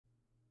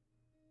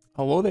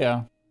Hello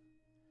there.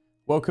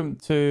 Welcome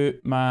to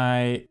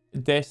my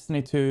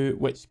Destiny 2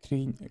 Witch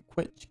Queen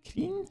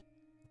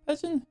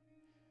Pigeon?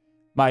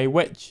 My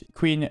Witch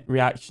Queen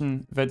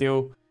reaction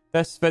video.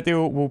 This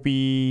video will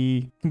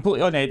be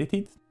completely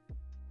unedited.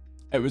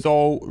 It was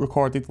all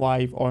recorded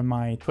live on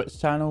my Twitch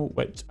channel,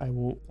 which I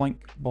will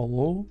link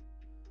below.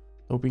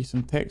 There'll be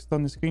some text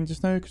on the screen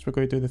just now because we're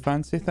going to do the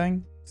fancy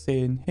thing,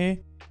 saying,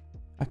 hey,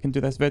 I can do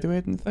this video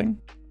editing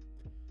thing.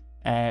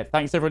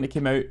 Thanks to everyone that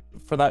came out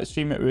for that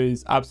stream. It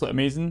was absolutely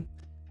amazing.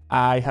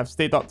 I have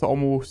stayed up to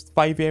almost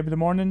 5 AM in the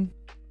morning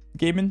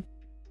gaming.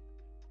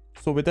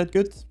 So we did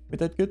good. We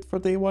did good for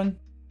day one.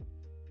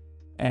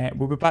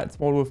 We'll be back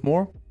tomorrow with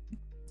more.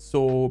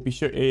 So be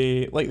sure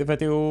to like the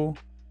video,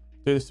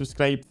 do the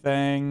subscribe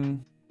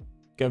thing,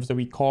 give us a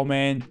wee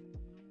comment,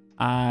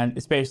 and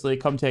especially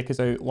come check us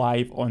out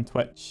live on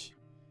Twitch.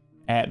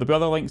 There'll be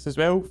other links as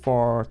well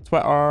for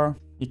Twitter.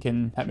 You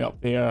can hit me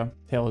up there,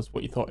 tell us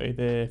what you thought of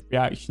the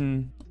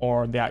reaction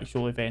or the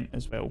actual event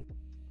as well.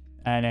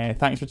 And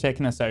thanks for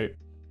checking us out.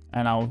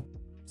 And I'll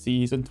see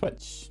you on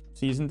Twitch.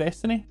 See you in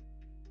Destiny.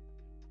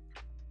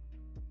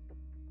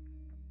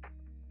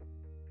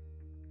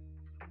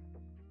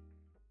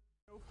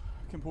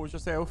 Compose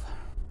yourself.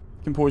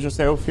 Compose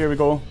yourself. Here we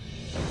go.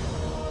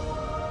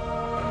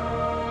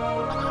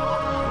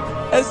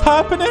 It's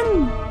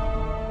happening!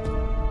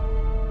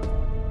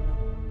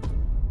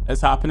 It's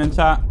happening,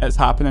 chat. It's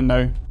happening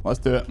now. Let's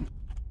do it.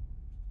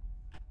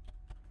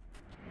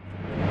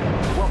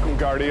 Welcome,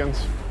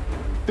 Guardians.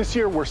 This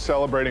year, we're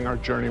celebrating our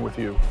journey with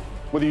you.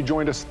 Whether you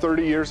joined us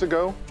 30 years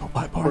ago,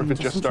 or if it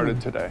just started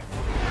today.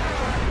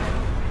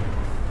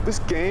 This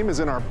game is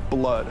in our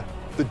blood.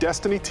 The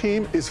Destiny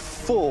team is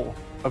full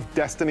of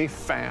Destiny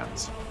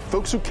fans.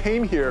 Folks who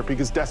came here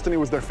because Destiny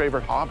was their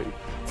favorite hobby.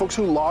 Folks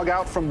who log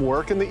out from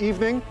work in the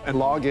evening and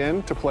log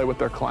in to play with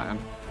their clan.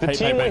 The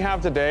team we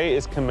have today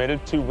is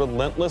committed to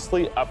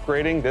relentlessly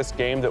upgrading this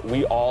game that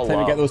we all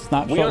love. Get those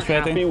snapshots we aren't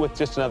ready. happy with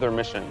just another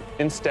mission.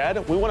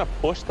 Instead, we want to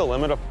push the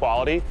limit of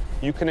quality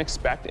you can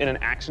expect in an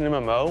action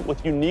MMO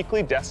with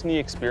uniquely Destiny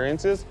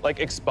experiences like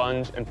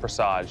Expunge and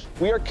Presage.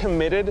 We are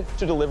committed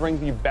to delivering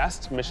the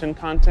best mission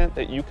content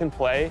that you can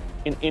play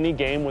in any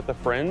game with a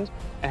friend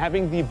and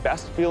having the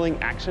best feeling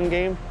action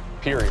game,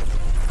 period.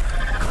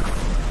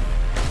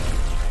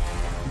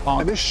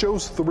 And this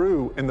shows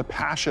through in the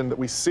passion that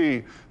we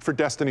see for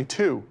Destiny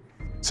 2.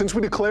 Since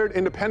we declared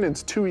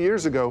independence 2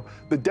 years ago,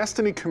 the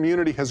Destiny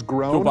community has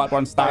grown by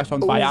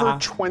over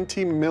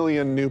 20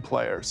 million new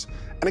players.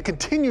 And it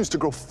continues to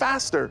grow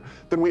faster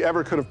than we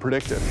ever could have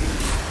predicted.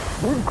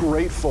 We're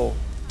grateful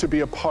to be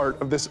a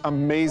part of this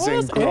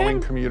amazing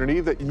growing community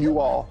that you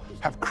all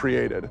have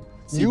created.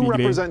 You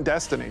represent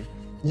Destiny.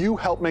 You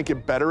help make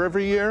it better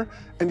every year,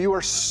 and you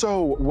are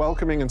so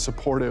welcoming and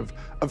supportive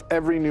of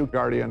every new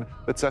Guardian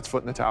that sets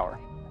foot in the tower.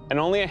 And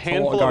only a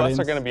handful of us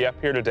are going to be up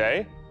here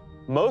today.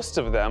 Most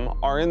of them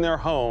are in their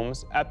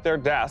homes, at their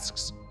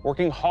desks,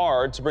 working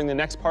hard to bring the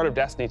next part of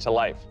Destiny to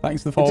life.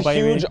 Thanks for the follow, It's a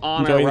huge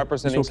honor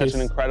representing such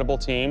an incredible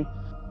team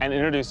and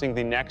introducing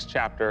the next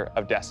chapter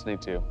of Destiny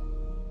 2.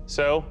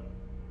 So,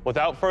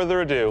 without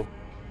further ado,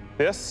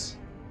 this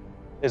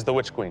is the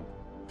Witch Queen.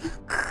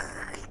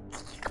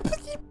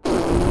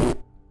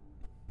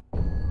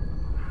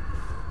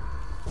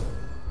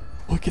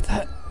 Look at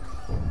that.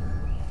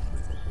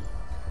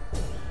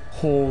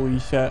 Holy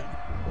shit.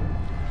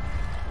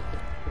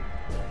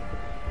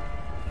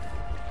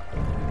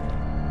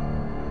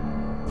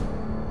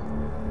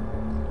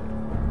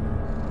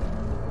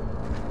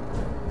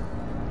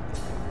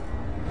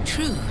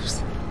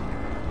 Truth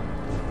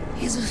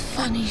is a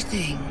funny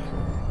thing.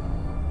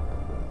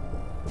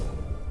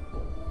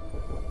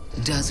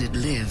 Does it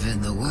live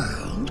in the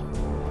world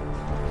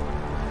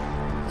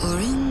or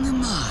in the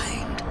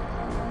mind?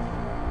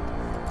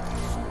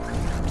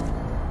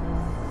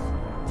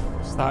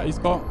 What's that he's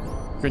got?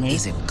 Grenade.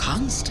 Is it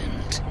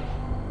constant?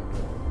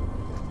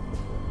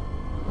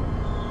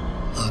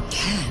 Or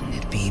can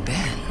it be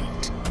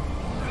bent?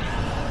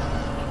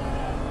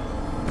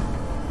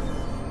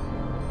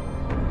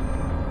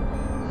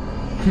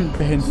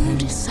 Who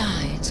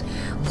decides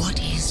what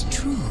is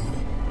true?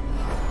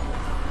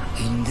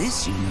 In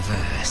this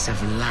universe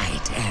of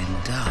light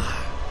and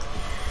dark,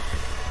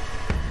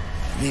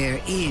 there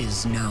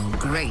is no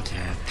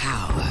greater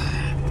power.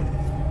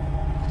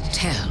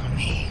 Tell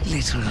me,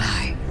 little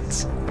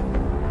lights.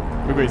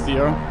 Wait,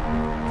 Zero.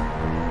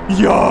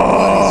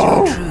 Yo!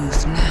 What is your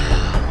truth now?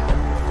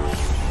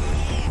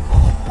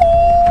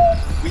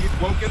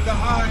 We've woken the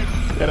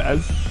hive. There it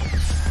is.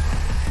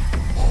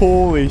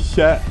 Holy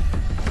shit.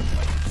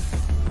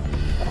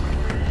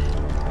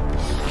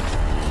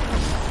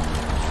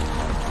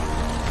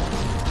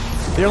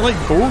 They're like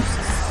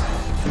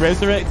ghosts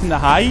resurrecting the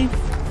hive.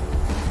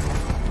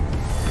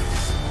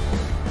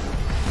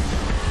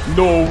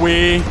 No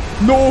way.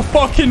 No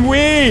fucking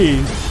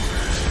way.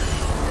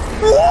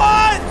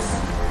 What?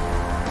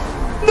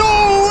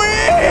 No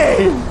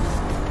way.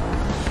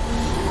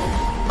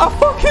 A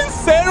fucking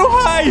Zero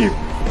hive.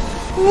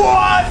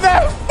 What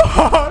the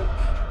fuck?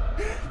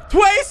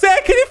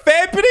 22nd of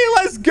February,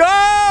 let's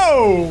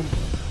go!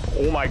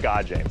 Oh my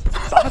God, James.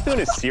 Savathun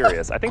is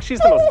serious. I think she's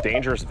the most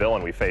dangerous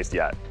villain we faced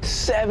yet.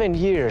 7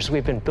 years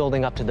we've been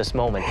building up to this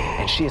moment,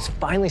 and she is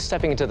finally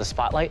stepping into the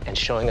spotlight and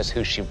showing us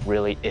who she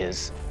really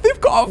is. They've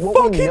got a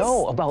What we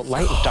know about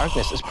light and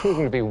darkness is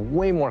proving to be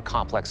way more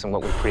complex than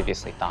what we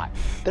previously thought.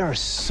 There are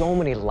so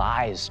many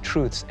lies,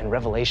 truths, and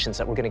revelations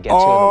that we're going to get to.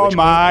 Oh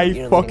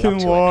my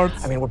fucking lord.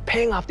 I mean, we're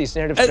paying off these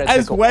narrative threads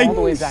that go all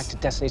the way back to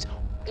Destiny's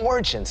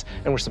origins,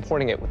 and we're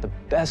supporting it with the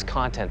best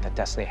content that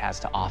Destiny has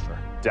to offer.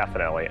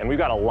 Definitely, and we've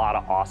got a lot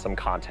of awesome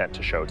content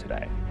to show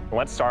today. And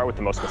let's start with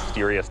the most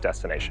mysterious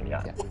destination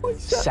yet. Yeah.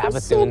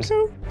 Savathun's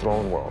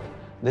Throne World.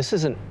 This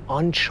is an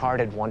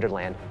uncharted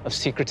wonderland of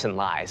secrets and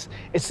lies.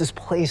 It's this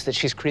place that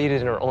she's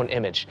created in her own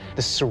image,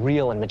 this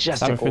surreal and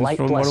majestic,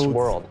 light-blessed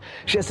world.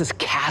 She has this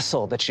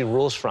castle that she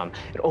rules from.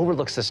 It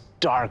overlooks this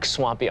dark,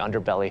 swampy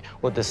underbelly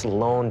with this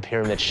lone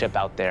pyramid ship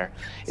out there.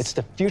 It's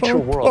the future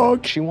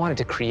world she wanted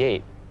to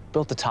create,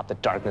 built atop the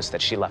darkness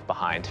that she left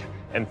behind.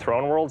 And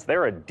Throne Worlds,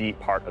 they're a deep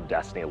part of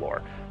Destiny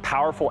lore.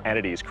 Powerful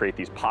entities create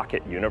these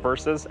pocket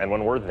universes, and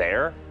when we're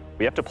there,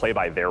 we have to play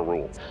by their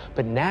rules.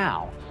 But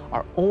now,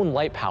 our own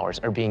light powers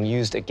are being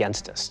used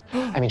against us.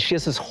 I mean, she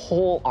has this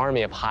whole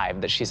army of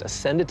Hive that she's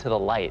ascended to the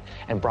light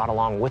and brought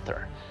along with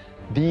her.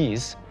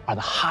 These are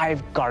the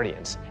Hive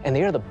Guardians, and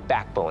they are the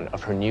backbone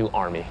of her new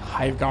army.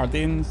 Hive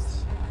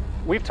Guardians.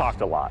 We've talked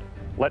a lot.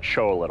 Let's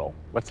show a little.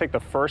 Let's take the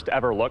first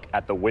ever look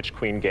at the Witch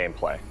Queen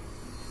gameplay.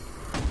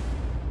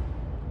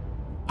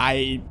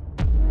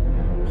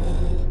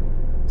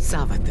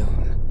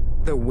 Savathun,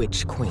 the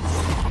Witch Queen.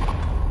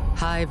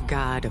 Hive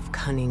god of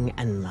cunning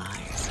and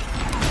lies.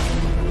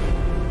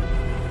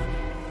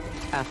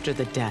 After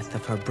the death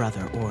of her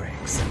brother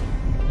Oryx,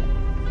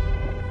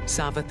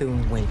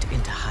 Savathun went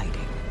into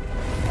hiding.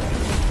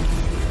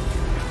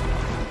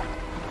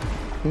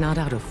 Not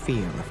out of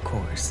fear, of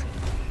course,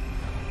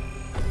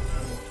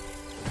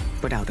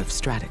 but out of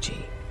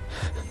strategy.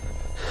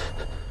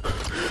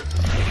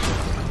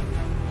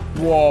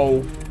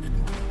 Whoa.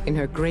 In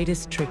her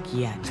greatest trick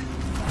yet,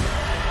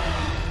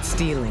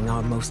 stealing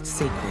our most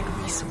sacred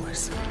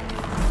resource.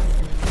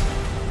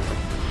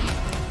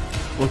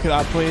 Look at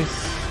that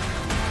place.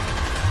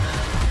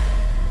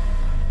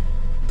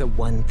 The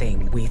one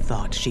thing we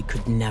thought she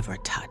could never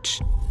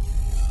touch.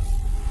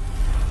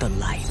 The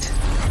light.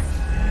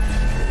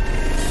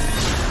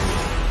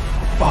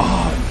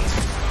 Fuck.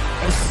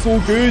 It's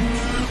so good.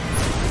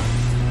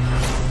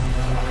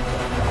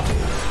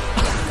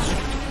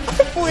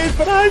 I played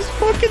Barrage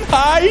fucking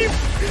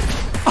Hive.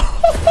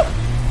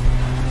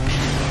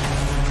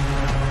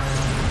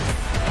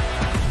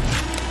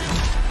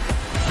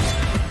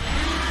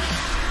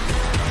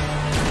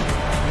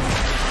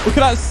 Look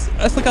at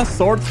that, it's like a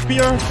sword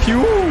spear.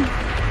 Pew!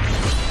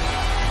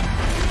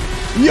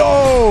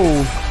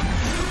 Yo!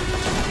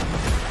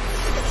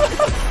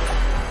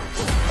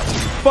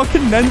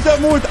 Fucking ninja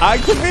mode,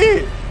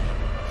 activate!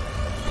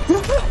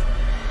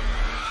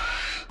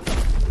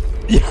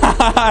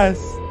 Yes!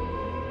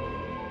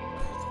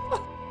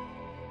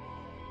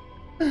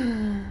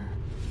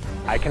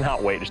 I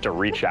cannot wait just to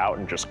reach out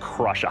and just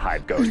crush a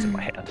Hive Ghost in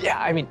my hand. Yeah,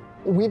 I mean,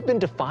 we've been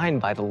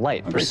defined by the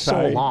light for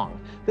so long.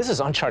 This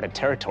is uncharted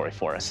territory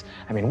for us.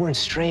 I mean, we're in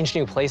strange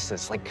new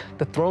places. Like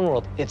the Throne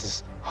World,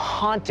 it's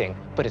haunting,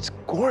 but it's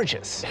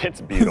gorgeous. It's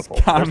beautiful.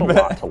 There's a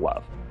lot to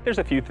love. There's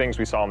a few things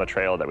we saw in the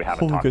trailer that we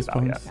haven't talked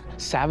about yet.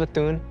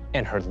 Savathun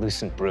and her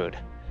Lucent Brood.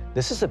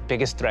 This is the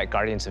biggest threat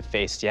Guardians have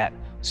faced yet,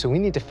 so we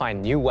need to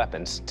find new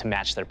weapons to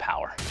match their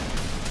power.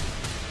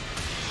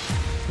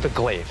 The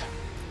Glaive.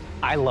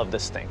 I love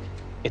this thing.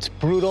 It's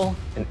brutal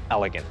and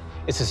elegant.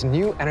 It's this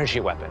new energy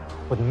weapon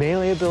with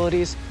melee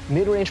abilities,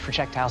 mid-range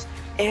projectiles,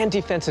 and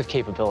defensive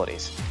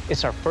capabilities.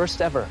 It's our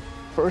first ever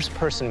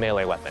first-person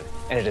melee weapon,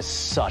 and it is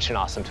such an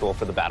awesome tool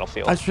for the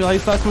battlefield. I just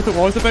realized that's what it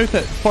was about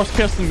it.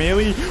 First-person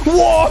melee.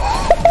 Whoa!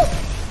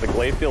 The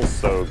Glaive feels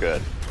so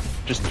good.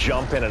 Just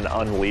jump in and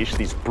unleash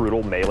these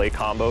brutal melee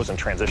combos and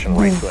transition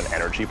right to an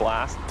energy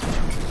blast.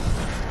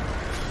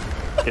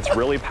 It's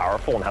really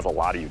powerful and has a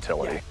lot of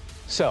utility.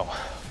 So,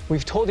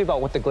 we've told you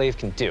about what the Glaive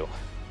can do.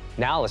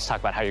 Now let's talk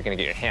about how you're going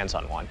to get your hands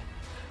on one.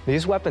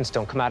 These weapons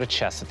don't come out of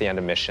chests at the end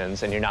of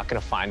missions, and you're not going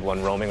to find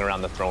one roaming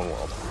around the Throne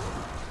World.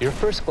 Your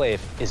first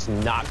Glaive is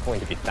not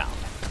going to be found.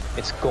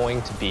 It's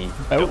going to be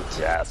built.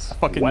 Yes,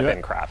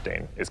 weapon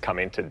crafting is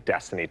coming to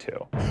Destiny 2.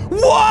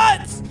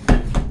 What?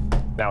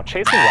 Now,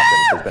 chasing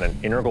weapons has been an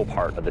integral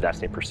part of the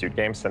Destiny Pursuit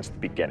game since the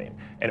beginning.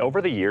 And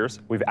over the years,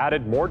 we've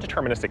added more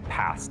deterministic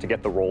paths to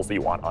get the rolls that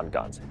you want on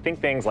guns.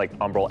 Think things like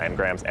Umbral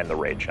engrams and the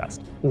raid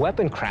chest.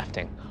 Weapon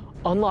crafting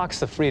unlocks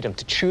the freedom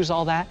to choose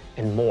all that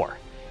and more.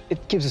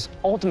 It gives us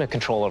ultimate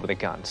control over the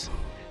guns.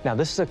 Now,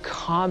 this is a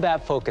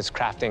combat-focused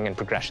crafting and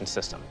progression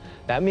system.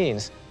 That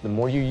means the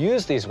more you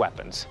use these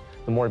weapons,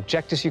 the more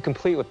objectives you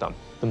complete with them,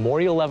 the more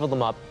you'll level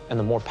them up, and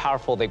the more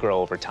powerful they grow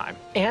over time.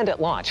 And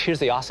at launch, here's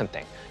the awesome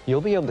thing.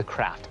 You'll be able to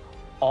craft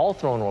all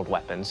Throne World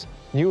weapons,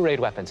 new raid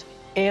weapons,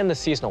 and the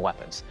seasonal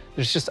weapons.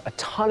 There's just a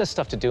ton of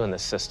stuff to do in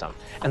this system.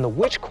 And the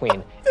Witch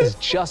Queen is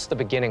just the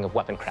beginning of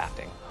weapon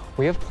crafting.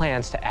 We have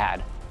plans to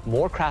add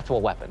more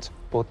craftable weapons,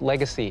 both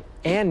legacy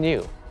and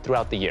new,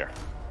 throughout the year.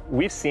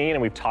 We've seen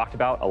and we've talked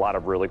about a lot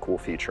of really cool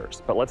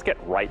features, but let's get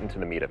right into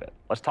the meat of it.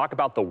 Let's talk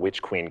about the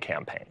Witch Queen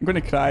campaign. I'm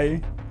gonna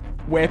cry.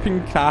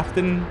 Weapon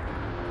crafting.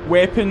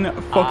 Weapon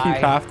fucking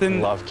crafting.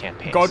 I love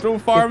campaigns.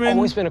 Godroll farming. They've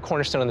always been a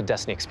cornerstone of the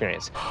Destiny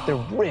experience. They're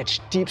rich,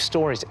 deep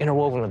stories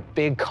interwoven with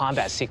big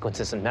combat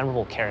sequences and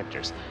memorable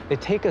characters. They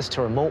take us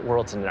to remote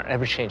worlds in our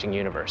ever-changing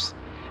universe.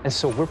 And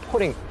so we're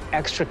putting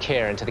extra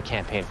care into the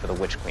campaign for the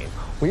Witch Queen.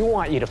 We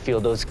want you to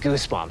feel those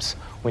goosebumps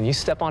when you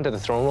step onto the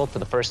throne world for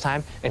the first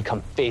time and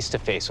come face to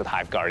face with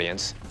Hive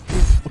Guardians.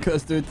 Look at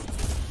this, dude.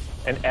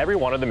 And every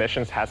one of the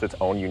missions has its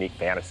own unique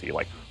fantasy.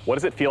 Like, what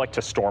does it feel like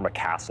to storm a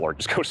castle or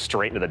just go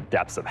straight into the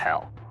depths of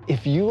hell?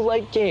 If you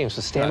like games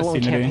with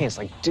standalone campaigns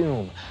like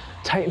Doom,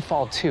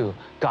 Titanfall 2,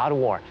 God of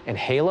War, and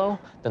Halo,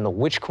 then the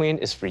Witch Queen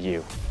is for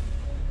you.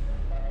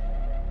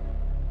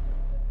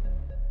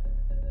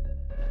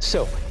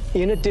 So,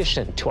 in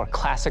addition to our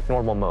classic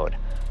normal mode,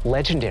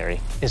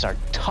 Legendary is our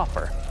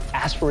tougher,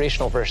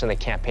 aspirational version of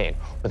the campaign,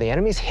 where the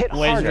enemies hit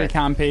Legendary harder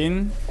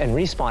campaign. And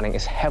respawning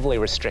is heavily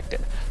restricted.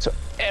 So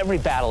every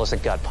battle is a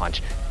gut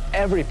punch.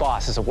 Every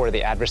boss is a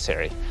worthy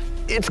adversary.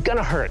 It's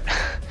gonna hurt.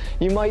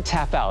 You might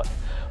tap out,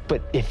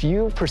 but if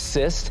you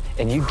persist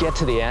and you get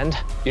to the end,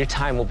 your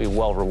time will be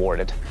well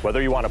rewarded.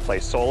 Whether you want to play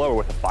solo or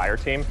with a fire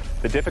team,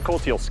 the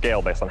difficulty will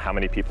scale based on how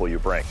many people you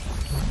bring.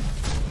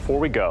 Before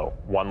we go,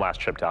 one last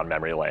trip down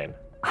memory lane.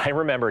 I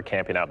remember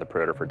camping out the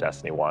Predator for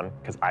Destiny 1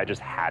 because I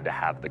just had to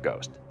have the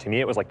Ghost. To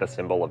me, it was like the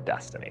symbol of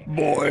Destiny.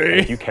 Boy. And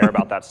if you care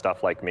about that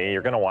stuff like me,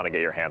 you're going to want to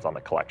get your hands on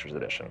the Collector's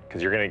Edition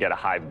because you're going to get a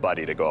Hive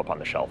buddy to go up on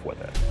the shelf with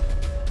it.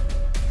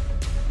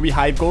 We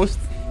Hive Ghost.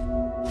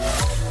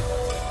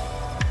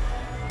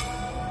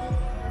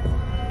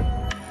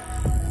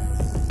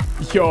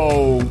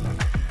 Yo.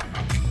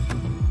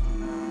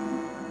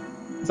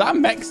 Is that a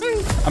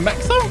mixing? A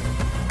mixer?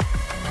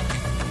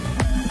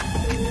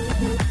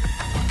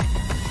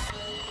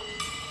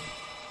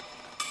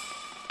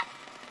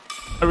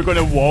 Are we going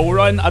to wall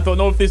run? I don't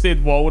know if they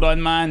said wall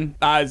run, man.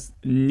 That is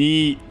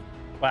neat.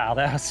 Wow,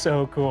 that was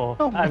so cool.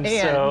 Oh,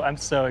 I'm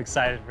so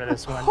excited for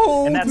this one.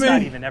 Hold and that's me.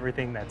 not even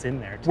everything that's in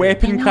there. Too.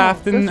 Weapon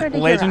crafting,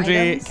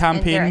 legendary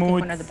campaign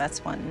mode, one of the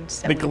best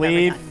ones. the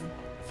glaive,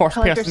 first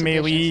person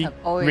melee,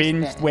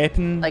 ranged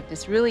weapon. Like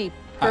this really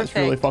perfect That's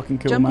really fucking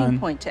cool, jumping man.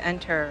 point to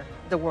enter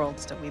the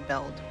worlds that we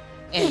build,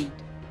 and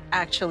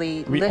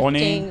actually We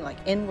lifting like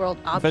in-world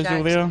objects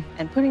there.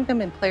 and putting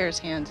them in players'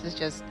 hands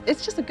is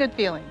it's just a good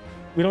feeling.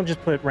 We don't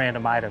just put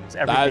random items.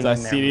 Everything That is a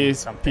in there serious means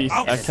something. piece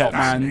of And kit,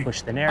 man.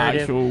 push the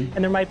narrative, Actual. and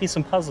there might be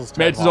some puzzles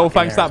to Meds unlock all in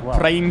thanks to there that as well.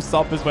 Prime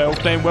sub as well.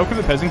 Prime, welcome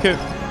to Prison Coop.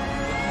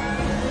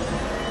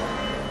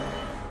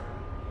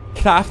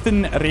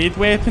 Crafting raid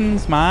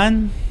weapons,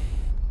 man.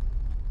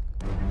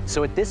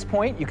 So at this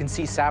point, you can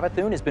see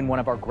Savathun has been one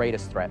of our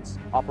greatest threats,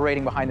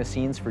 operating behind the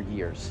scenes for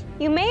years.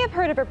 You may have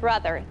heard of her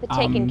brother, the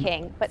Taken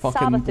King, but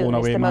Savathun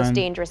is the most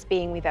dangerous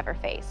being we've ever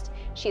faced.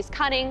 She's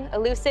cunning,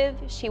 elusive,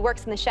 she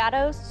works in the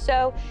shadows,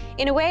 so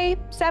in a way,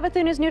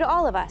 Savathun is new to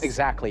all of us.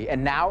 Exactly,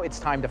 and now it's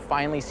time to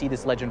finally see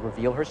this legend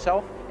reveal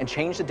herself and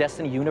change the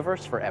Destiny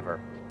universe forever.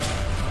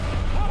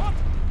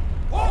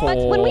 But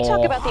when we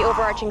talk about the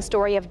overarching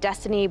story of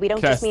Destiny, we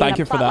don't just mean thank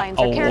the you for plot that lines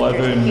or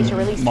characters in future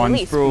release to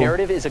release.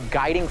 Narrative is a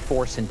guiding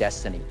force in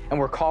Destiny, and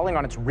we're calling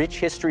on its rich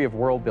history of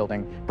world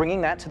building,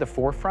 bringing that to the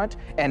forefront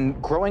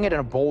and growing it in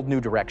a bold new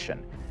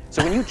direction.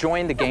 So when you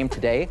join the game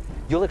today,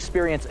 you'll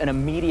experience an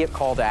immediate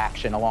call to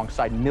action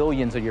alongside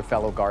millions of your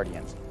fellow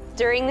Guardians.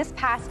 During this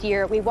past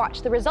year, we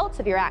watched the results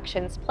of your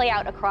actions play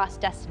out across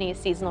Destiny's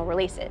seasonal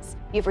releases.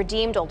 You've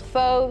redeemed old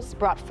foes,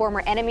 brought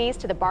former enemies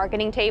to the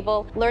bargaining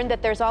table, learned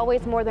that there's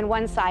always more than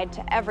one side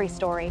to every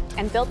story,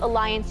 and built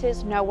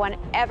alliances no one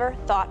ever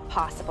thought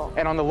possible.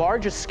 And on the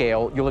largest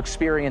scale, you'll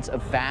experience a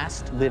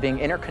vast, living,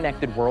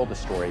 interconnected world of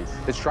stories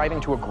that's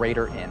striving to a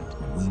greater end.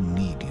 We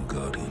need you,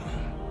 Guardian.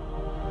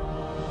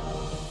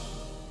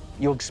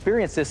 You'll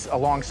experience this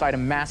alongside a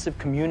massive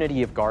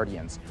community of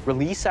Guardians,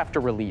 release after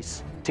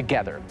release,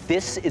 together.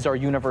 This is our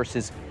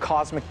universe's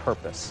cosmic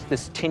purpose.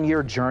 This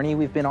 10-year journey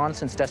we've been on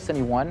since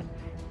Destiny 1,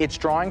 it's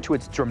drawing to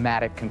its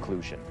dramatic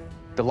conclusion.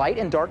 The Light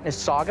and Darkness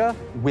saga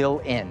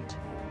will end.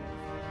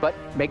 But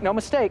make no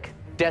mistake,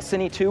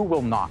 Destiny 2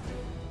 will not.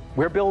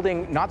 We're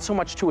building not so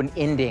much to an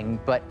ending,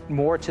 but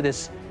more to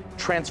this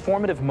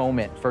transformative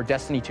moment for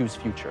Destiny 2's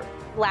future.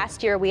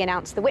 Last year, we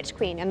announced the Witch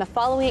Queen and the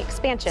following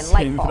expansion,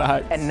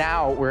 Lightfall. And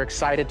now we're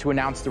excited to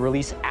announce the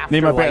release after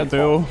Name a better Lightfall,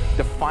 duo.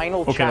 the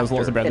final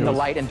chapter in the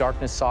Light and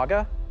Darkness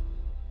saga,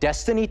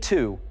 Destiny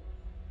 2,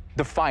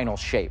 the final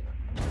shape.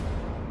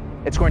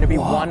 It's going to be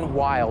one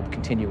wild,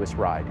 continuous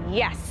ride.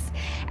 Yes,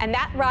 and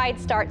that ride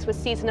starts with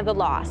Season of the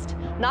Lost.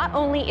 Not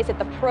only is it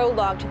the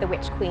prologue to the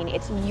Witch Queen,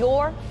 it's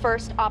your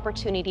first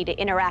opportunity to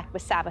interact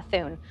with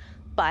Savathun.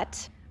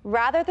 But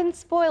rather than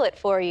spoil it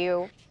for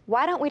you,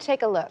 why don't we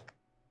take a look?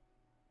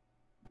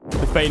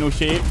 The final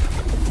shape.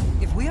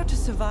 If we are to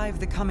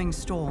survive the coming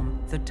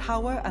storm, the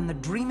tower and the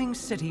dreaming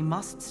city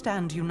must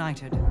stand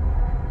united.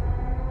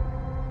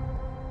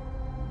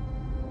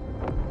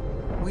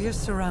 We are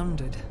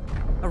surrounded.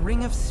 A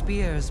ring of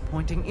spears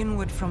pointing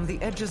inward from the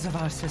edges of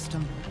our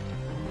system.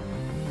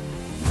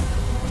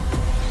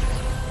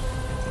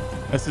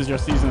 This is your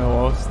season of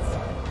Lost.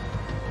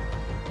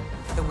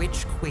 The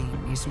Witch Queen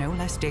is no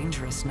less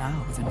dangerous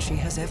now than she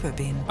has ever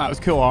been. That was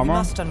cool armor. We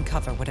must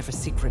uncover whatever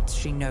secrets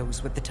she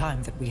knows with the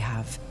time that we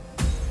have.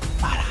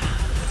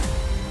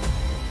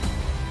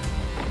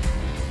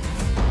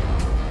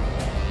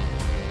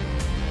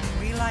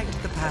 Relight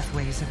the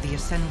pathways of the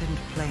Ascendant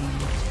Plane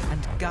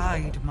and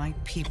guide my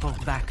people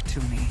back to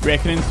me.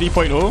 Reckoning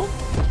 3.0.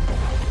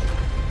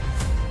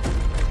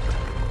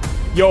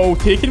 Yo,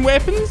 taking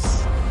weapons?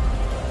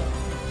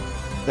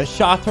 The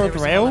Shattered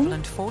Realm? There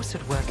is a force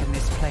at work in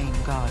this plane,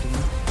 Guardian.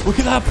 Look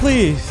at that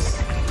place!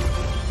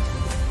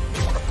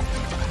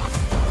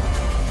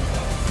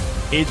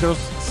 Ager's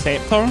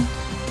Scepter.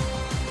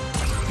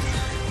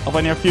 A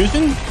linear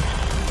fusion.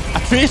 A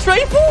trace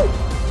rifle!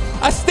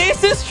 A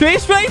stasis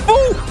trace rifle!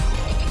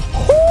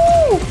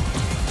 Woo!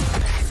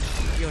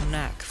 Your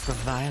knack for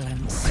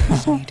violence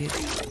is needed.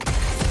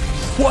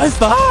 What is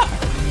that?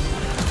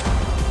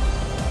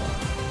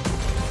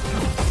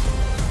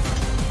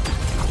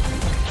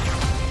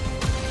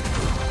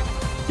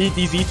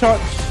 EDZ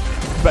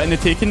Church, but in the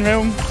Taken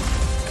realm.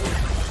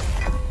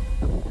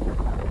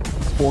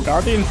 4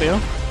 Guardians there.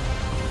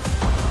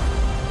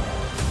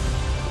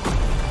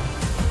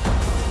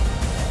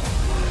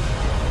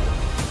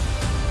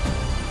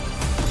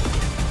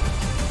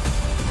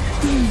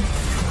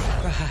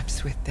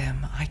 Perhaps with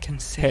them I can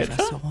save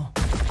Petra? us all.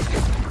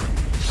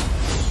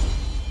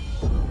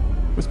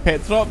 Was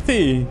Petra up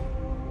to?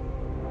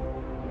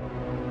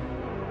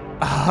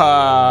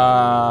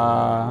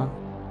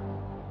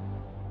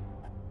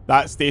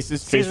 That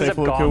stasis trace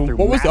rifle looked cool.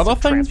 What was the other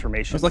thing?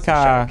 It was like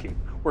a...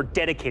 We're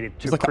dedicated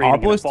to like creating an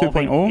Arbalest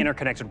evolving, 2.0.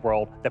 interconnected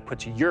world that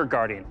puts your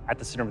Guardian at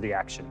the center of the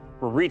action.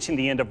 We're reaching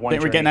the end of one I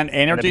think we're getting an journey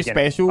and the energy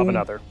beginning special of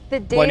another.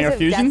 The days linear of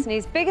fusion.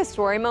 Destiny's biggest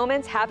story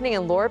moments happening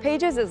in lore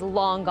pages is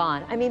long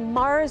gone. I mean,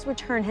 Mara's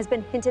return has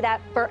been hinted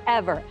at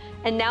forever,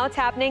 and now it's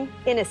happening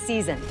in a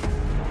season.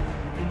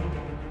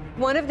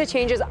 One of the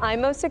changes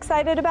I'm most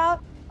excited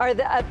about are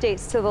the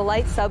updates to the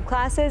light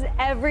subclasses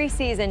every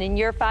season in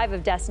Year 5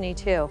 of Destiny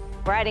 2.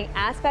 We're adding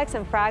aspects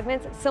and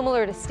fragments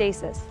similar to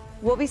Stasis.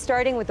 We'll be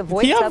starting with the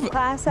Void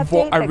subclass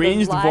update that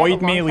goes live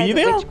Void melee alongside the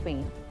there? Witch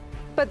Queen.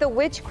 But the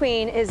Witch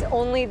Queen is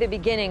only the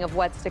beginning of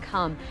what's to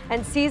come,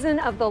 and Season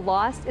of the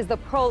Lost is the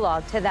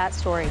prologue to that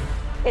story.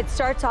 It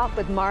starts off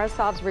with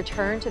Marasov's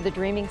return to the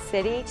Dreaming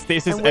City.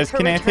 Stasis and with is her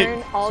kinetic,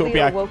 return, all so the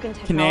it'll be awoken a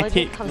technology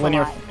kinetic comes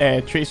linear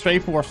alive. trace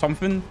rifle or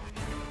something.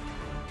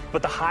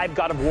 But the Hive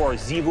God of War,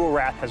 Xivu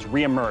Arath, has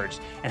reemerged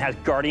and has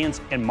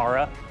Guardians and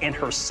Mara in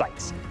her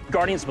sights.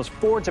 Guardians must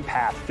forge a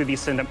path through the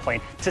Ascendant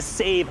Plane to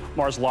save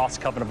Mara's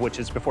lost coven of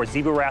witches before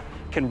Xivu Arath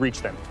can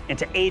reach them. And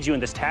to aid you in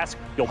this task,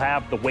 you'll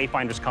have the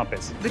Wayfinder's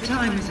Compass. The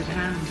time is at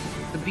hand.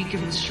 The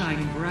beacons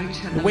shine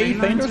bright and The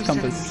Wayfinder's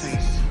Compass.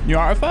 New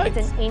artifact?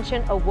 It's an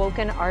ancient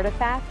awoken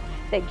artifact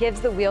that gives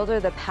the wielder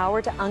the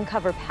power to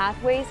uncover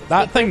pathways,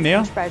 That thing secrets, there.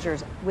 and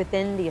treasures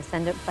within the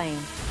Ascendant Plane.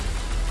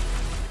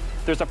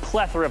 There's a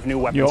plethora of new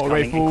weapons Yo, coming,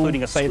 rifle,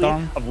 including a suite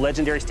sidearm. of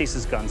legendary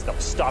stasis guns that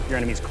will stop your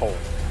enemies cold.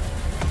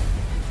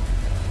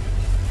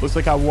 Looks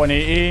like a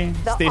 180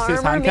 The stasis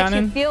armor hand makes you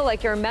cannon. feel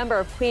like you're a member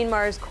of Queen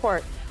Mara's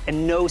court.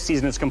 And no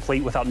season is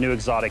complete without new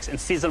exotics, and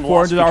Season of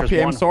 400 Lost features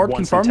RPM one sword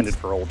once confirmed. intended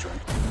for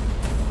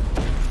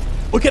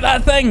Uldren. Look at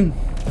that thing!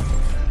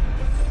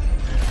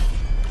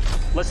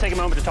 Let's take a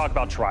moment to talk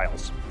about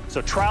Trials.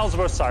 So Trials of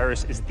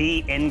Osiris is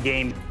the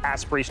endgame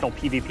aspirational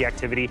PvP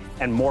activity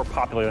and more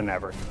popular than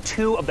ever.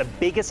 Two of the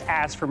biggest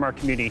asks from our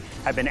community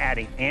have been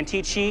adding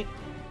anti-cheat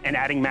and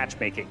adding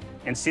matchmaking.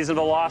 In Season of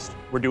the Lost,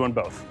 we're doing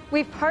both.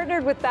 We've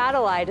partnered with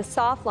BattleEye to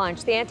soft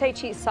launch the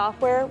anti-cheat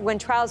software when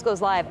Trials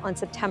goes live on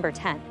September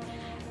 10th.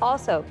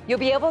 Also, you'll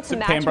be able to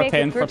September matchmake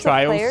 10th with for groups of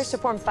Trials. players to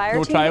form fire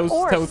No teams Trials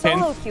or till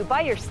solo 10th. queue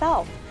by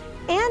yourself.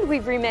 And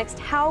we've remixed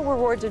how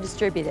rewards are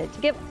distributed to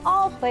give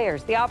all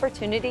players the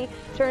opportunity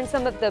to earn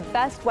some of the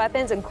best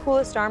weapons and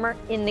coolest armor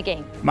in the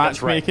game.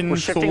 That's right. Matchmaking, We're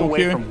shifting solo away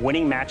queue. from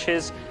winning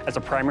matches as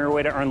a primary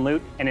way to earn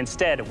loot, and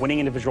instead, winning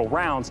individual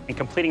rounds and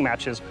completing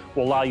matches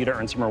will allow you to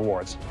earn some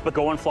rewards. But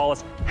Going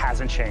Flawless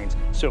hasn't changed.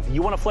 So if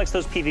you want to flex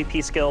those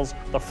PvP skills,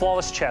 the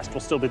Flawless Chest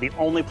will still be the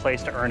only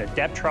place to earn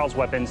adept Trials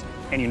weapons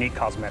and unique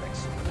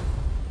cosmetics.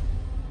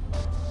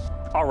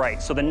 All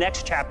right, so the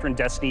next chapter in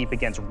Destiny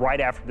begins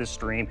right after this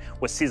stream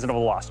with Season of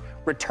the Lost.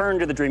 Return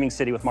to the Dreaming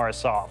City with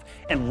Marasov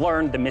and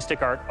learn the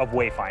mystic art of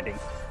wayfinding.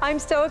 I'm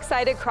so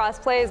excited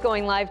crossplay is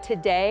going live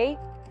today.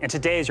 And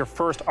today is your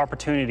first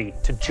opportunity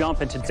to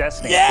jump into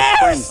Destiny Yes!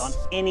 with friends on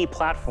any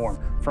platform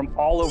from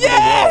all over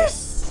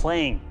Yes! the world,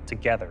 playing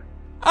together.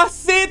 I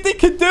said they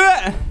could do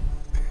it!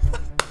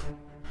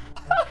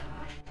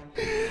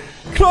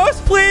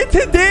 Crossplay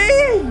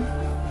today!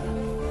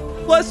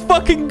 Let's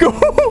fucking go!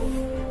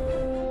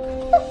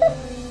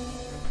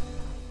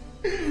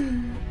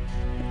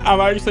 I'm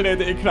actually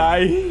ready to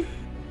cry.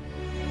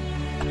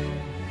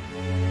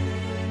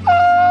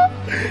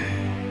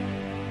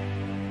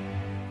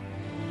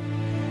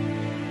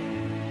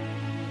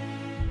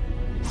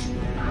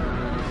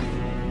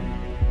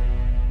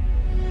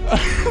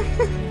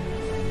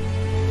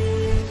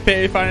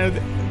 Petty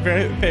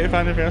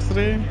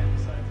anniversary.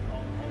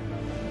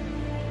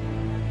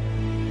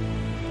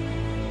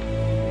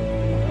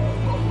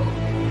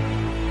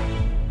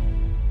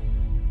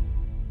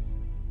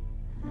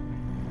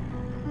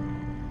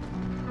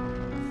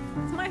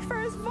 It's my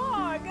first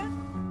vlog.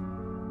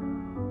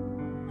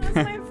 That's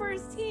my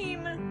first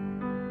team.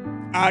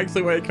 I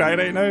actually want to cry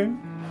right now.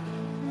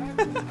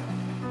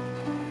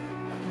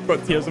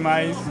 Got tears in my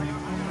eyes.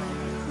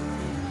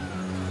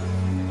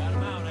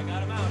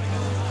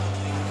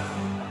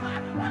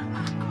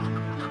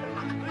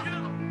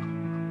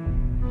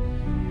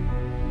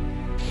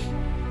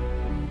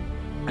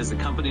 As a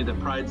company that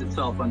prides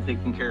itself on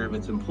taking care of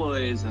its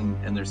employees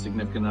and their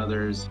significant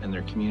others and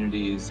their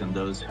communities and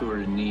those who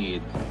are in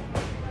need,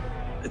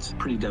 it's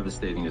pretty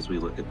devastating as we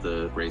look at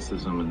the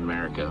racism in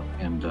America.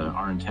 And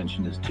our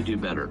intention is to do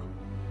better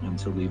and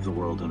to leave the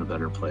world in a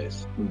better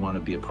place. We want to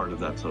be a part of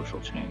that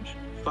social change.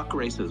 Fuck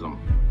racism.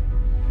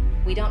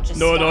 We don't just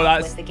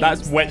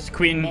that's Witch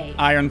Queen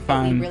Iron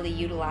Fan. We really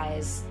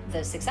utilize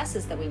the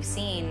successes that we've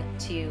seen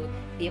to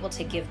be able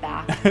to give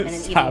back in an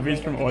even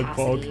greater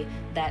capacity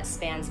that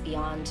spans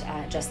beyond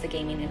just the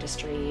gaming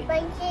industry.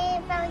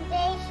 Bungie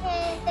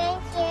Foundation,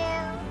 thank you.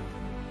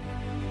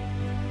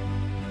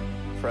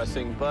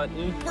 Pressing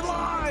button. We're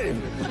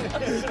live!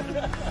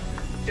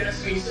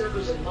 Destiny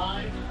servers are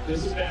live.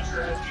 This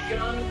adventure has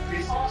begun.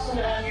 It's awesome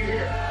to have you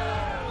here.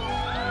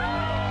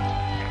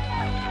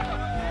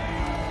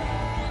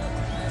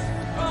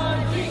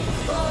 Bungie,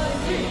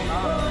 Bungie,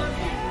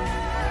 Bungie.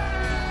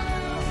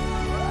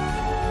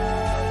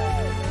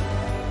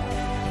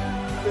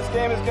 This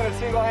game is going to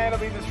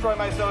single-handedly destroy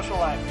my social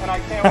life, and I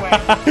can't wait.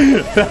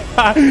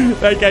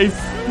 That guy's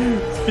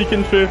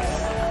speaking truth.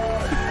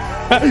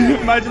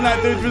 Imagine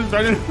that dude was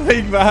running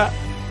like that.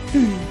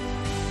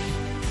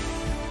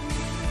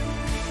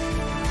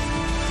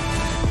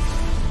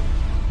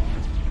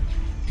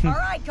 All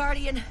right,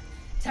 Guardian.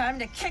 Time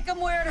to kick him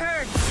where it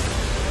hurts.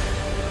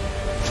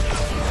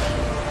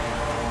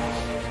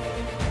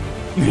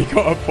 He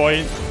got a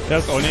point.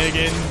 There's Oni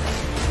again.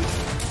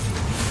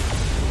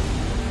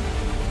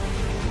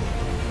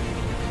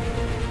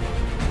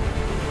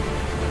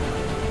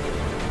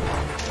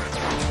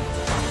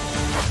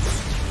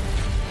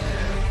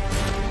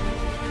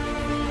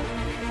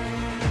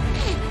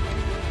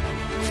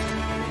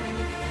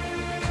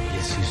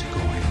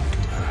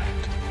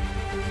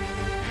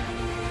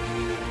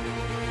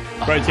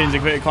 Got to change the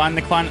clan.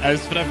 The clan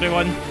is for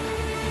everyone.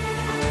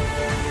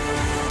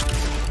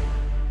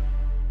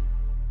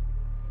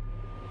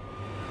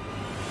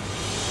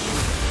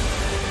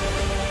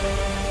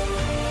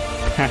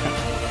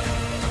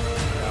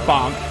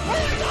 Bonk.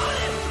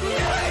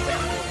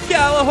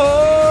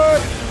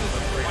 Galahorn!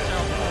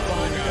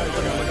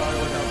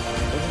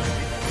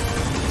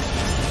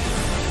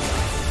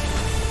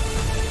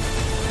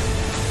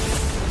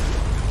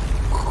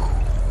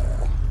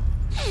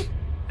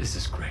 This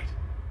is great.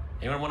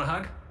 Anyone want a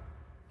hug?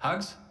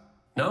 Hugs?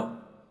 No?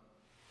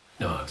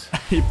 No hugs.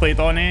 You played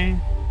Oni?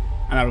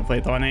 I never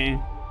played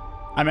Oni.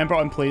 I remember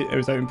it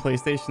was out on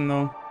PlayStation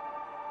though.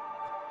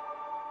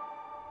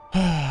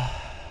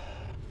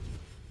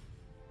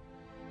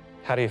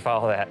 How do you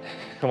follow that?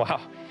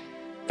 Wow,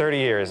 30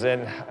 years.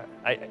 And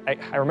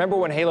I remember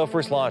when Halo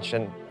first launched,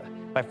 and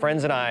my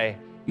friends and I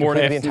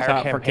completed the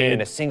entire campaign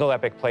in a single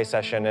epic play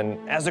session.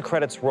 And as the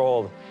credits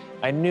rolled,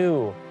 I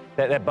knew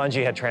that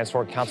Bungie had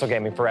transformed console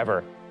gaming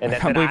forever, and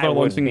that I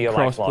would be a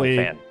lifelong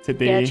fan.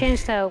 Today. Yeah, it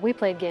changed how we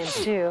played games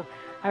too.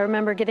 I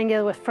remember getting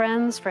together with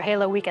friends for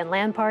Halo weekend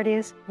LAN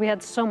parties. We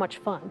had so much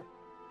fun.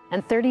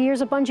 And 30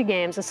 years of Bungie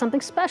games is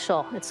something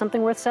special. It's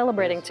something worth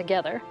celebrating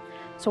together.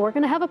 So we're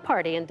going to have a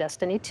party in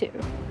Destiny 2.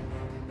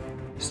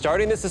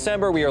 Starting this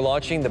December, we are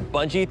launching the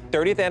Bungie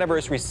 30th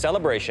Anniversary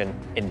Celebration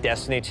in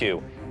Destiny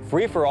 2.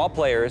 Free for all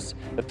players,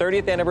 the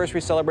 30th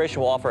Anniversary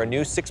Celebration will offer a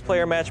new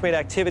 6-player matchmade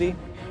activity,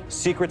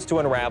 secrets to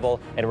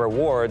unravel, and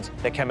rewards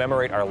that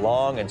commemorate our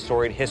long and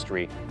storied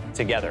history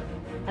together.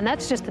 And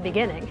that's just the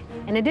beginning.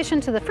 In addition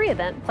to the free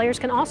event, players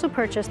can also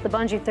purchase the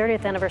Bungie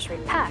 30th Anniversary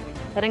Pack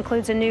that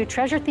includes a new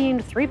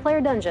treasure-themed 3-player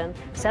dungeon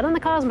set on the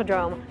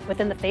Cosmodrome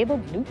within the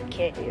fabled Loot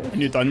Cave. A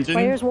new dungeon?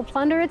 Players will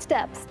plunder its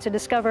depths to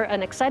discover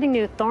an exciting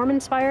new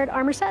Thorm-inspired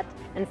armor set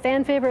and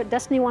fan-favorite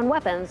Destiny 1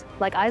 weapons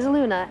like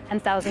Isaluna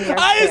and Thousand Yard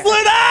Spear. It even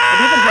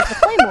has the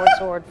Claymore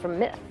sword from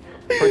Myth.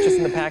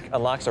 Purchasing the pack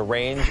unlocks a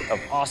range of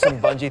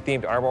awesome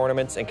Bungie-themed armor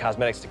ornaments and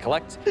cosmetics to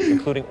collect,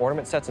 including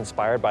ornament sets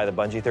inspired by the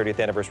Bungie 30th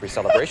Anniversary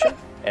Celebration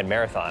and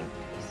Marathon.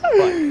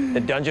 But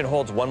the dungeon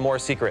holds one more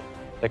secret.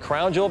 The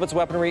crown jewel of its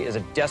weaponry is a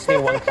Destiny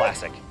 1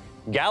 classic.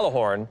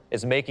 Galahorn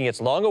is making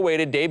its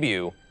long-awaited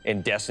debut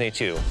in Destiny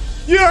 2.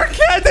 You're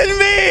kidding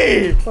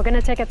me! We're going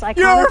to take its iconic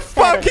You're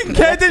status fucking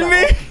kidding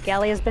me!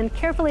 Galley has been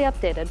carefully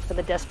updated for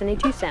the Destiny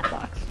 2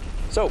 sandbox.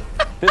 So,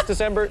 this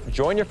December,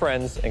 join your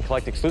friends and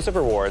collect exclusive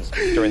rewards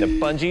during the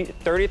Bungie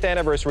 30th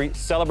Anniversary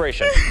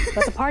Celebration.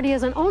 But the party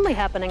isn't only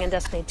happening in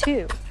Destiny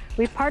 2.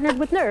 We've partnered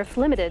with Nerf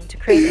Limited to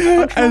create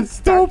a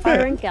functional,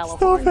 dark-firing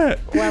Galahorn.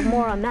 We'll have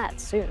more on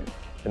that soon.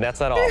 And that's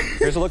not all.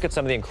 Here's a look at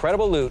some of the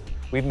incredible loot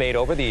we've made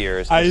over the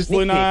years. Eyes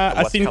Luna,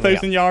 I seen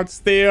 1,000 Yards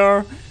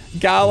Stare,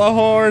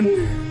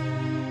 Galahorn.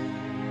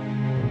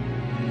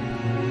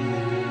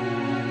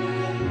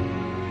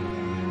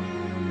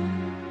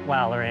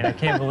 Wow, Lorraine, I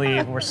can't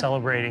believe we're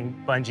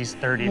celebrating Bungie's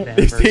 30th He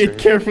anniversary. stayed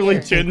carefully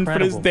tuned for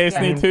his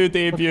Destiny 2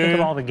 debut. Look at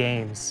all the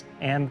games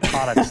and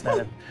products that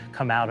have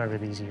come out over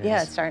these years.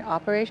 Yeah, starting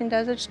Operation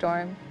Desert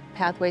Storm,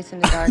 Pathways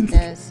into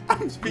Darkness,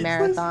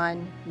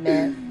 Marathon,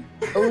 Myth,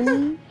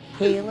 Oni,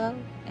 Halo,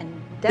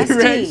 and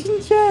Destiny.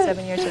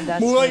 7 years of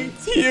Destiny.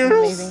 Light years.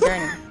 Amazing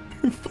journey.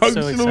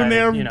 Functional So excited.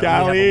 nerve You know,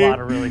 galley. we have a lot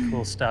of really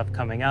cool stuff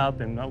coming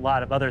up and a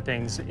lot of other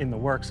things in the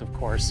works, of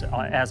course,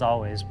 as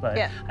always. But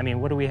Yeah. I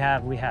mean, what do we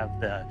have? We have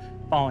the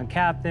Fallen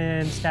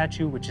Captain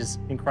statue, which is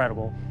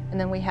incredible. And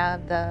then we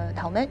have the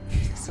helmet,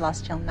 the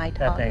Celestial Nighthawk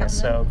That thing helmet. is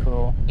so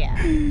cool. Yeah.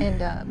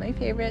 And my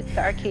favorite,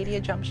 the Arcadia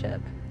jump ship.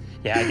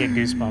 Yeah, I get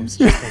goosebumps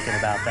just thinking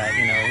about that.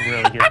 You know, it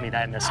really gives me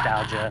that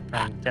nostalgia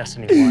from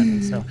Destiny 1.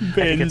 And so I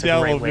think it's a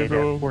great way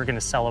that we're going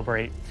to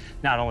celebrate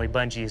not only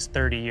Bungie's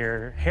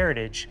 30-year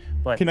heritage,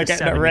 but Can I the get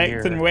that wrecked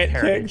 7-year and wet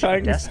check, heritage of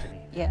thanks? Destiny.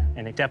 Yeah.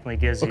 And it definitely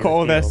gives Look you at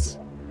all the this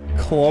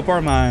feels.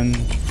 clobber, man.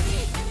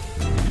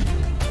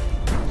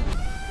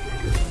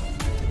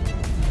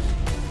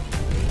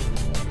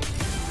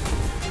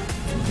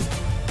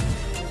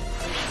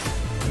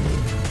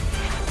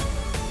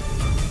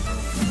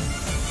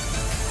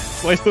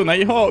 Celestial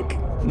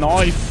Nighthawk.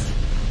 Nice.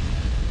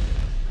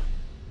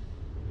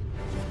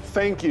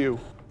 Thank you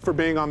for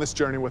being on this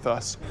journey with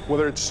us,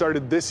 whether it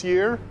started this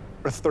year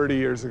or 30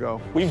 years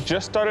ago. We've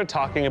just started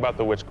talking about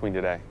the Witch Queen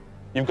today.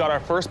 You've got our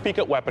first peek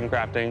at weapon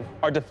crafting,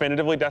 our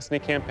definitively Destiny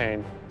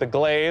campaign, the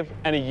glaive,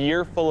 and a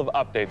year full of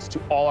updates to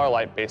all our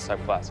light-based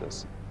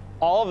subclasses.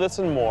 All of this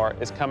and more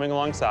is coming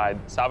alongside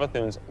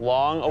Savathun's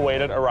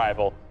long-awaited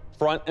arrival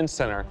front and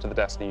center to the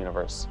Destiny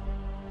universe.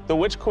 The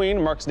Witch Queen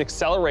marks an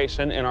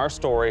acceleration in our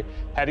story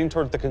heading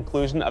towards the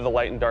conclusion of the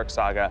Light and Dark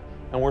saga,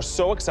 and we're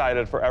so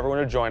excited for everyone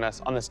to join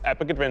us on this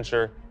epic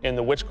adventure in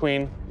the Witch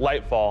Queen,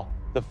 Lightfall,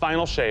 the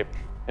final shape,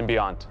 and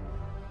beyond.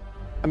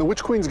 And the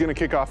Witch Queen's gonna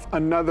kick off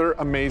another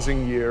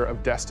amazing year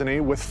of Destiny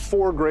with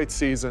 4 great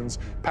seasons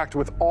packed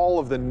with all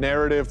of the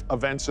narrative,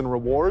 events, and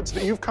rewards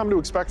that you've come to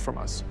expect from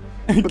us.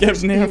 But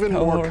there's even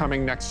more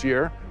coming next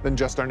year than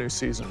just our new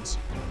seasons.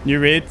 New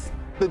raids.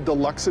 The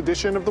deluxe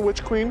edition of the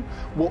Witch Queen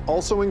will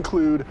also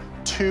include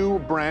 2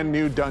 brand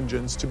new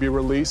dungeons to be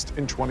released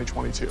in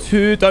 2022.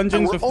 2 dungeons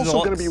and we're with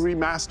also going deluxe. to be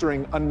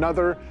remastering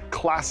another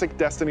classic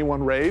Destiny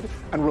 1 raid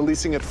and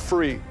releasing it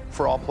free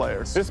for all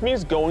players. This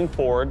means going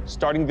forward,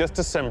 starting this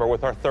December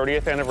with our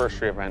 30th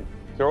anniversary event,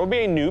 there will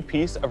be a new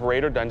piece of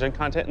raid or dungeon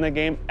content in the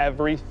game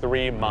every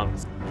 3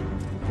 months.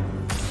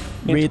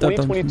 In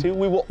 2022,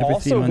 we will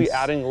also be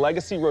adding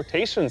legacy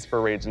rotations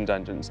for raids and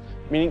dungeons,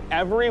 meaning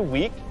every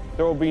week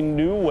there will be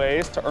new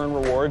ways to earn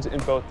rewards in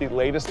both the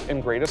latest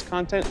and greatest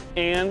content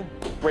and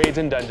raids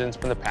and dungeons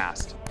from the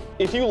past.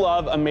 If you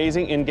love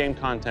amazing in-game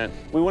content,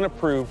 we want to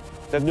prove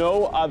that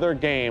no other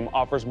game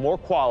offers more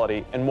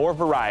quality and more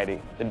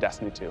variety than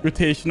Destiny 2.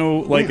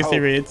 Rotational legacy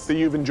raids. That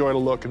you've enjoyed a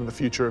look into the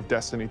future of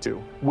Destiny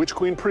 2. Witch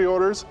Queen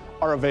pre-orders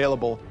are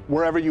available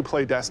wherever you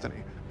play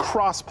Destiny.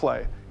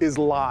 Crossplay is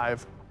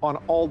live on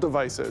all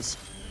devices,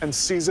 and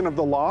Season of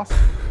the Lost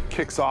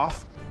kicks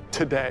off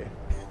today.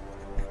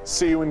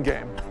 See you in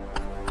game.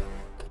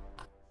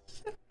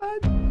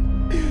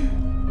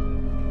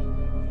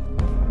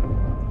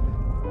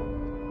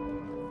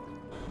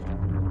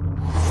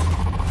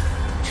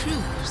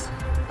 Truth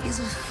is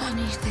a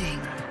funny thing.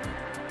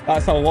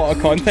 That's a lot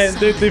of content,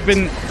 dude. They've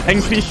been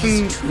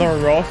increasing their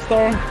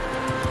roster.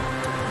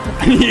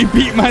 You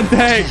beat my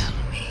deck.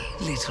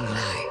 Little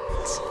light.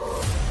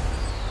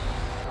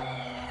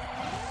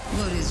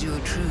 What is your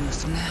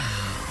truth now?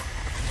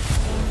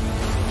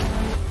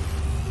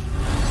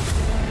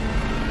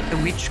 The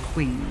Witch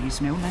Queen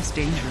is no less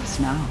dangerous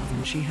now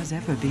than she has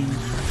ever been.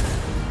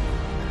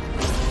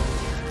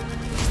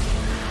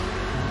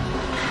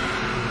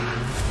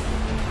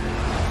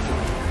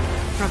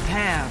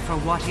 Prepare for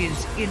what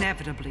is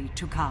inevitably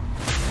to come.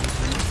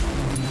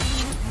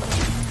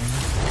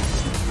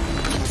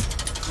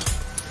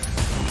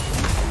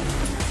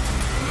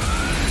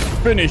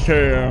 Finish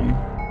him.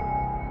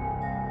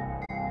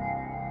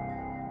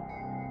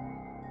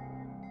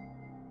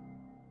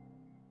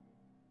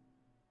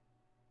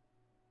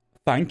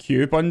 Thank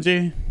you,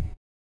 Bungie.